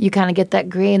cereal. You kind of get that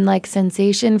grain-like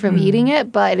sensation from eating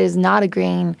it, but it is not a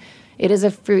grain. It is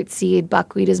a fruit seed.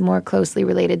 Buckwheat is more closely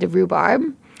related to rhubarb.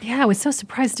 Yeah, I was so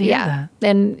surprised to hear that.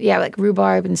 And like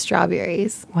rhubarb and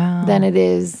strawberries. Wow. Then it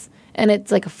is, and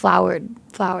it's like a flowered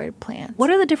plant. What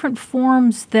are the different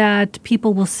forms that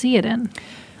people will see it in?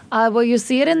 Well, you'll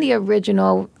see it in the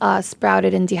original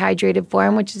sprouted and dehydrated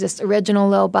form, which is just original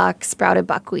low buck sprouted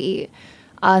buckwheat.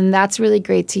 And that's really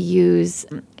great to use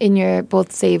in your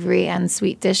both savory and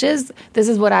sweet dishes. This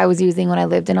is what I was using when I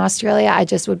lived in Australia. I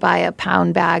just would buy a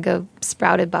pound bag of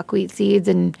sprouted buckwheat seeds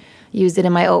and use it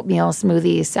in my oatmeal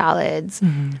smoothies, salads,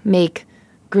 make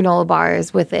granola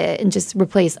bars with it, and just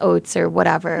replace oats or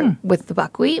whatever with the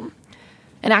buckwheat.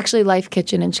 And actually, Life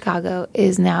Kitchen in Chicago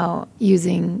is now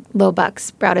using low buck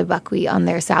sprouted buckwheat on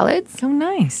their salads. Oh,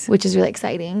 nice. Which is really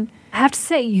exciting. I have to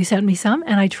say, you sent me some,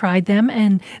 and I tried them,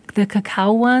 and the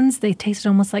cacao ones, they tasted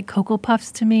almost like Cocoa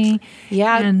Puffs to me.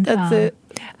 Yeah, and, that's it.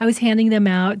 I was handing them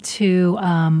out to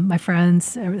my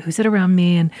friends who sit around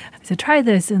me, and I said, try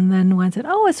this. And then one said,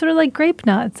 oh, it's sort of like grape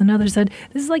nuts. Another said,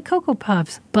 this is like Cocoa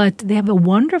Puffs. But they have a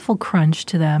wonderful crunch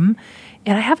to them.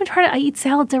 And I haven't tried it. I eat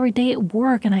salads every day at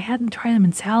work, and I hadn't tried them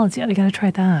in salads yet. I got to try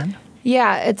that.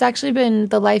 Yeah, it's actually been,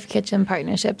 the Life Kitchen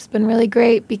partnership's been really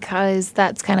great because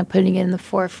that's kind of putting it in the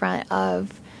forefront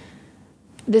of,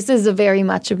 this is a very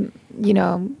much, in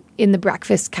the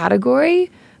breakfast category,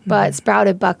 but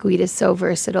sprouted buckwheat is so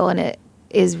versatile and it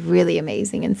is really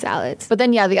amazing in salads. But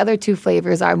then, the other two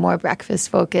flavors are more breakfast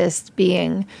focused,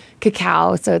 being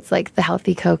cacao, so it's like the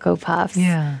healthy Cocoa Puffs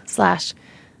 /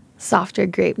 softer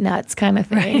grape nuts kind of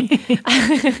thing.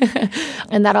 Right.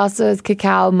 And that also is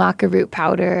cacao, maca root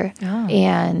powder,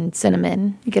 and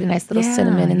cinnamon. You get a nice little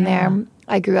cinnamon in there.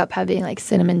 I grew up having like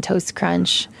cinnamon toast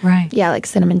crunch. Right. Yeah, like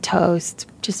cinnamon toast,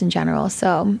 just in general.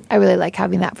 So I really like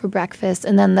having that for breakfast.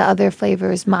 And then the other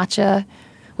flavor is matcha,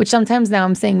 which sometimes now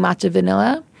I'm saying matcha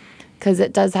vanilla because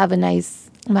it does have a nice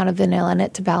amount of vanilla in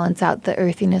it to balance out the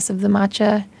earthiness of the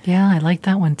matcha. Yeah, I like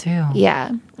that one too.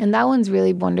 Yeah, and that one's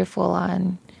really wonderful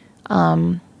on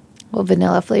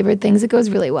vanilla flavored things. It goes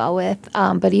really well with.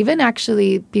 But even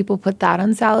actually, people put that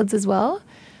on salads as well.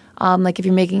 Like if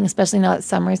you're making, especially now that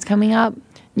summer's coming up,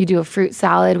 you do a fruit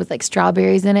salad with like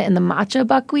strawberries in it and the matcha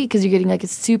buckwheat because you're getting like a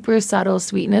super subtle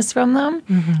sweetness from them,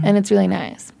 and it's really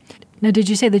nice. Now, did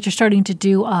you say that you're starting to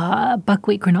do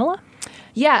buckwheat granola?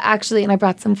 Yeah, actually, and I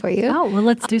brought some for you. Oh, well,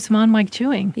 let's do some on mic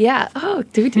chewing. Yeah. Oh,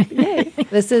 yay.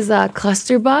 This is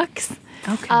Cluster Bucks.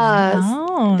 Okay.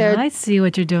 I see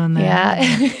what you're doing there.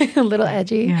 Yeah, a little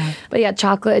edgy. Yeah. But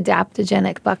chocolate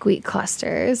adaptogenic buckwheat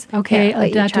clusters. Okay,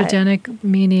 adaptogenic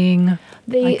meaning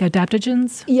like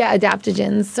adaptogens? Yeah,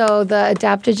 adaptogens. So the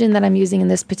adaptogen that I'm using in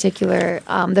this particular,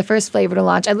 the first flavor to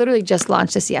launch, I literally just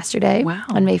launched this yesterday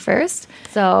on May 1st.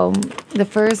 So the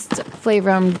first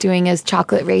flavor I'm doing is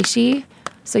chocolate reishi.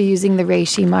 So using the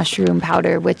reishi mushroom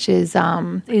powder, which is...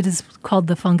 it is called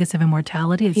the fungus of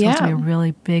immortality. It's supposed to be a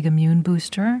really big immune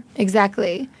booster.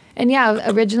 Exactly. And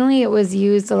originally it was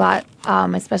used a lot,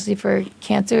 especially for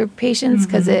cancer patients,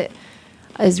 because it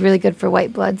is really good for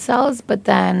white blood cells. But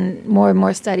then more and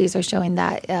more studies are showing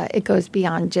that it goes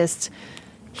beyond just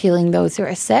healing those who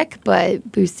are sick,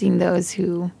 but boosting those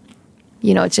who...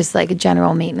 it's just like a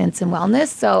general maintenance and wellness.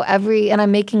 So and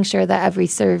I'm making sure that every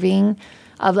serving...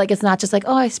 of like, it's not just like,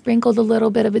 I sprinkled a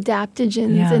little bit of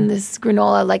adaptogens in this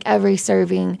granola. Like every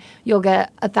serving, you'll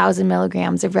get 1,000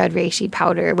 milligrams of red reishi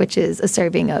powder, which is a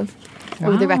serving of,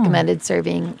 or the recommended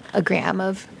serving, a gram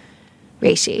of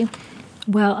reishi.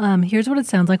 Well, here's what it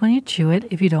sounds like when you chew it.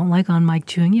 If you don't like on mic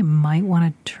chewing, you might want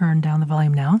to turn down the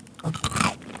volume now.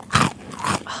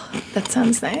 That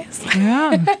sounds nice.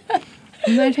 Yeah.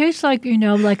 And they taste like,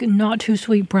 like not too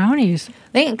sweet brownies.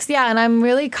 Thanks. Yeah. And I'm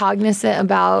really cognizant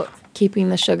about keeping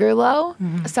the sugar low.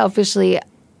 Selfishly,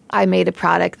 I made a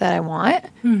product that I want.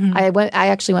 I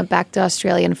actually went back to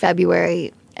Australia in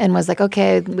February and was like,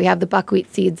 okay, we have the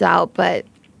buckwheat seeds out, but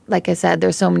like I said,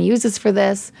 there's so many uses for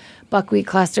this. Buckwheat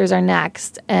clusters are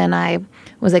next. And I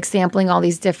was like sampling all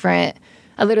these different,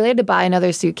 I literally had to buy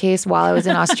another suitcase while I was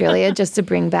in Australia just to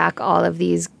bring back all of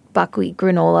these buckwheat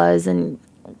granolas and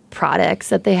products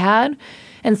that they had.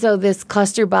 And so this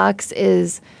cluster box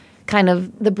is kind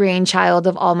of the brainchild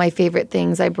of all my favorite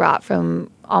things I brought from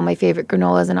all my favorite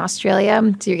granolas in Australia.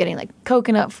 So you're getting like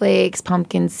coconut flakes,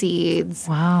 pumpkin seeds.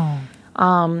 Wow.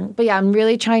 But yeah, I'm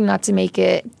really trying not to make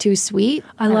it too sweet.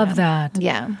 I love that.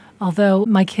 Yeah. Although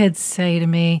my kids say to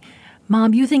me,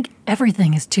 Mom, you think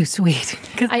everything is too sweet.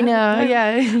 I know,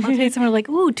 yeah. I'll taste them and like,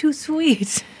 ooh, too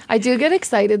sweet. I do get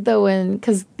excited though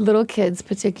because little kids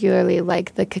particularly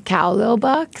like the cacao little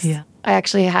bucks. Yeah. I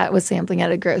actually was sampling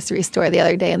at a grocery store the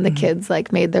other day, and the kids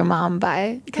like made their mom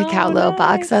buy cacao little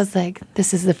box. I was like,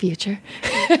 "This is the future."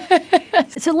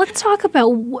 So let's talk about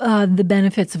the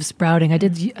benefits of sprouting. I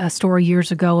did a story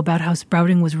years ago about how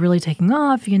sprouting was really taking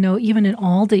off. You know, even in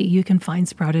Aldi, you can find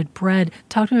sprouted bread.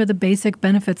 Talk to me about the basic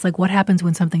benefits, like what happens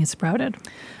when something is sprouted.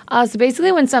 So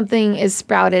basically, when something is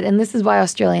sprouted, and this is why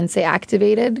Australians say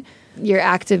activated, you're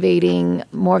activating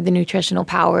more of the nutritional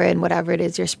power in whatever it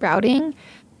is you're sprouting.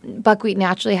 Buckwheat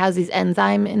naturally has these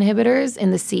enzyme inhibitors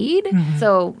in the seed. Mm-hmm.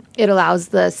 So it allows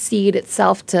the seed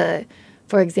itself to,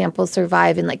 for example,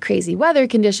 survive in like crazy weather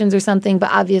conditions or something. But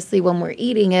obviously when we're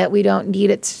eating it, we don't need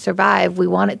it to survive. We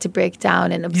want it to break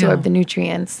down and absorb the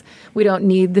nutrients. We don't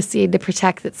need the seed to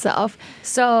protect itself.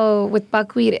 So with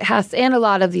buckwheat, it has, and a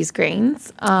lot of these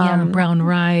grains. Brown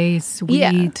rice,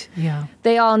 wheat. Yeah.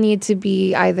 They all need to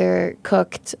be either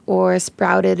cooked or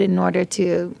sprouted in order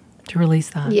to release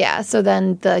that. Yeah, so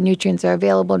then the nutrients are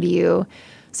available to you.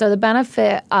 So the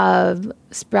benefit of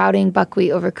sprouting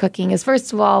buckwheat over cooking is,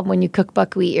 first of all, when you cook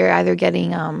buckwheat, you're either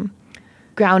getting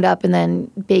ground up and then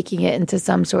baking it into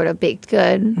some sort of baked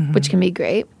good, which can be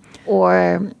great,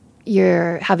 or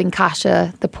you're having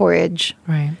kasha, the porridge,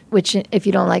 right? Which, if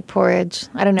you don't like porridge,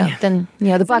 I don't know, then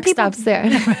the buck stops there.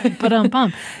 But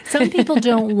some people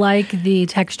don't like the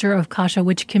texture of kasha,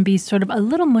 which can be sort of a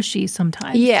little mushy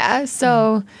sometimes. Yeah,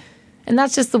 so. And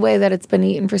that's just the way that it's been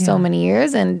eaten for so many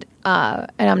years, and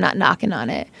I'm not knocking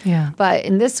on it. Yeah. But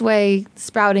in this way,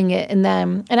 sprouting it and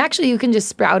actually you can just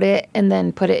sprout it and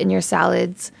then put it in your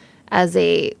salads as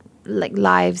a like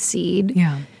live seed.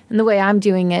 Yeah. And the way I'm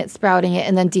doing it, sprouting it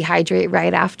and then dehydrate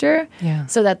right after,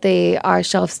 so that they are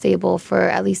shelf stable for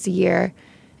at least a year.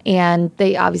 And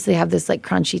they obviously have this like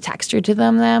crunchy texture to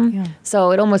them. Yeah. So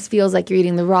it almost feels like you're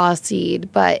eating the raw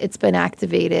seed, but it's been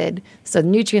activated. So the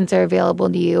nutrients are available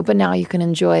to you, but now you can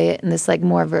enjoy it in this like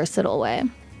more versatile way.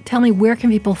 Tell me, where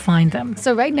can people find them?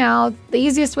 So right now, the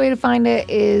easiest way to find it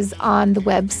is on the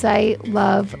website,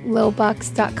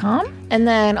 lovelilbucks.com. And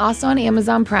then also on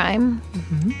Amazon Prime.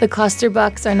 Mm-hmm. The cluster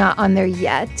bucks are not on there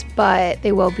yet, but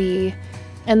they will be.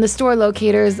 And the store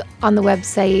locators on the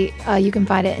website, you can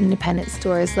find it in independent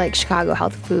stores like Chicago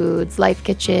Health Foods, Life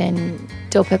Kitchen,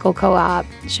 Dill Pickle Co-op,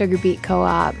 Sugar Beet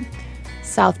Co-op,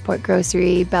 Southport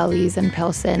Grocery, Belly's, and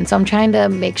Pilsen. So I'm trying to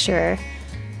make sure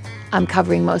I'm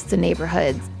covering most of the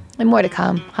neighborhoods. And more to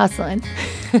come, hustling.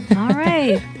 All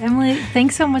right. Emily,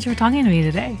 thanks so much for talking to me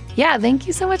today. Yeah, thank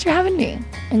you so much for having me.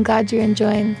 I'm glad you're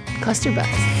enjoying cluster bucks.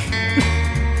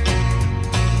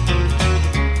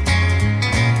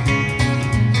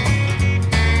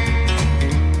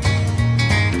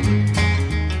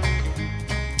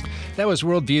 That was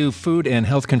Worldview food and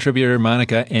health contributor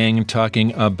Monica Eng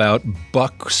talking about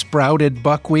sprouted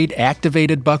buckwheat,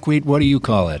 activated buckwheat. What do you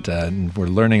call it? We're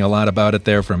learning a lot about it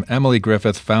there from Emily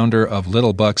Griffith, founder of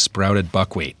Little Buck Sprouted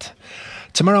Buckwheat.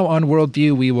 Tomorrow on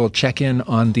Worldview, we will check in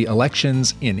on the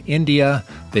elections in India.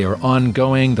 They are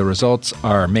ongoing. The results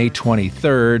are May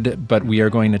 23rd, but we are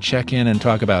going to check in and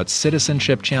talk about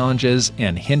citizenship challenges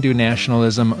and Hindu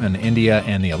nationalism in India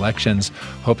and the elections.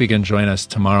 Hope you can join us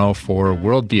tomorrow for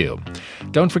Worldview.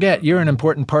 Don't forget, you're an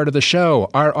important part of the show,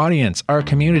 our audience, our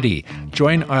community.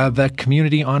 Join the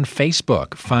community on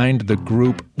Facebook. Find the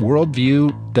group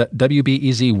Worldview,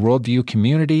 WBEZ Worldview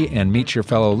Community, and meet your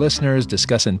fellow listeners,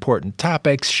 discuss important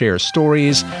topics, share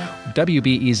stories.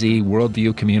 WBEZ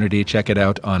Worldview Community. Check it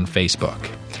out on Facebook.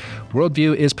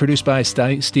 Worldview is produced by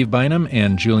Steve Bynum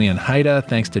and Julian Haida.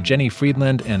 Thanks to Jenny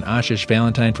Friedland and Ashish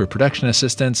Valentine for production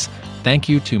assistance. Thank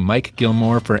you to Mike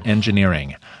Gilmore for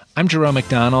engineering. I'm Jerome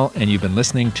McDonnell, and you've been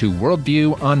listening to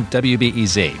Worldview on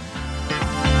WBEZ.